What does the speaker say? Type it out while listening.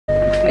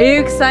Are you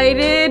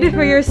excited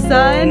for your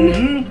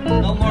son?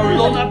 No more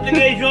loan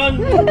application.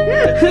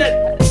 That's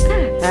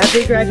it.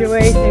 Happy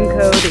graduation,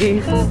 Cody.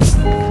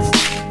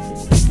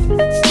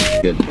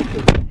 Good.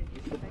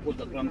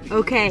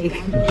 Okay,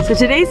 so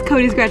today's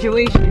Cody's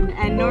graduation,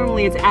 and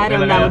normally it's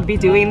Adam that would be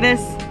doing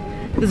this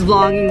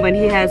vlogging when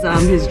he has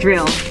his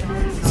drill.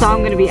 So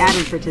I'm gonna be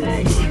Adam for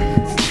today.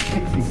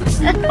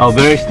 Oh,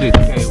 very strict.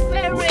 Okay.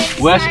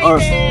 West or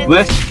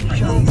west?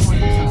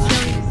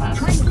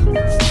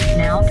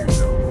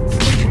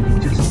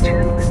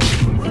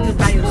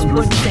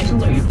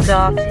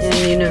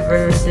 Stockton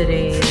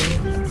University.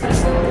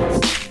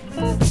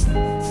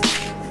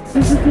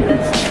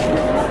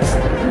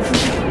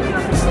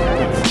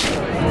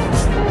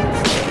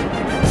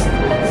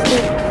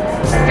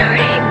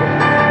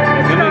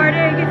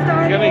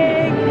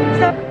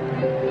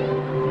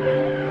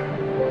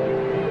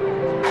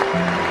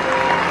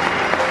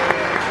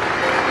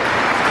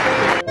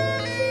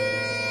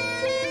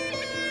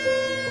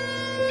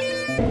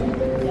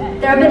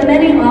 There have been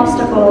many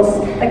obstacles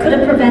that could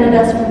have prevented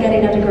us from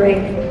getting a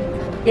degree.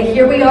 Yet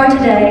here we are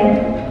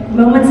today,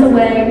 moments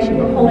away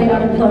from holding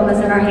our diplomas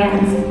in our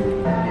hands.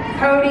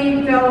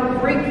 Cody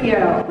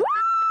Villafricchio.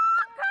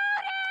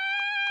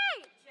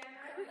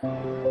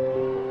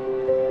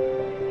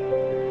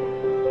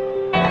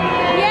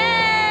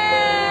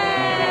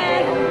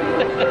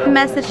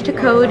 Message to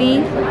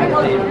Cody.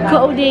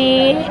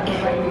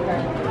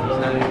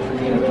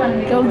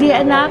 Cody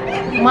anak,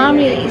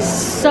 mommy is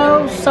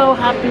so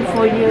happy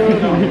for you,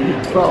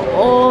 for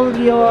all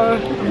your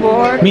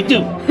work. Me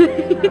too.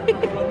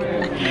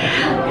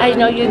 I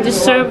know you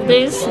deserve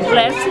this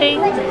blessing.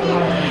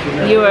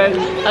 You are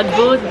a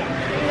good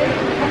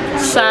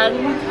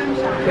son.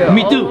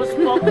 Me too. Always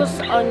focus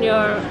on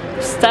your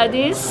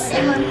studies,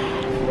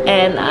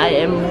 and I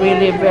am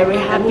really very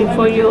happy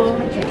for you.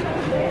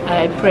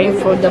 I pray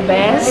for the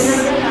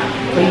best,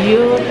 for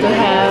you to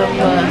have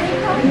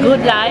a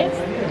good life,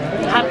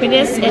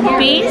 happiness and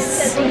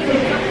peace,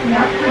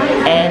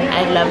 and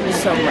I love you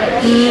so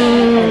much.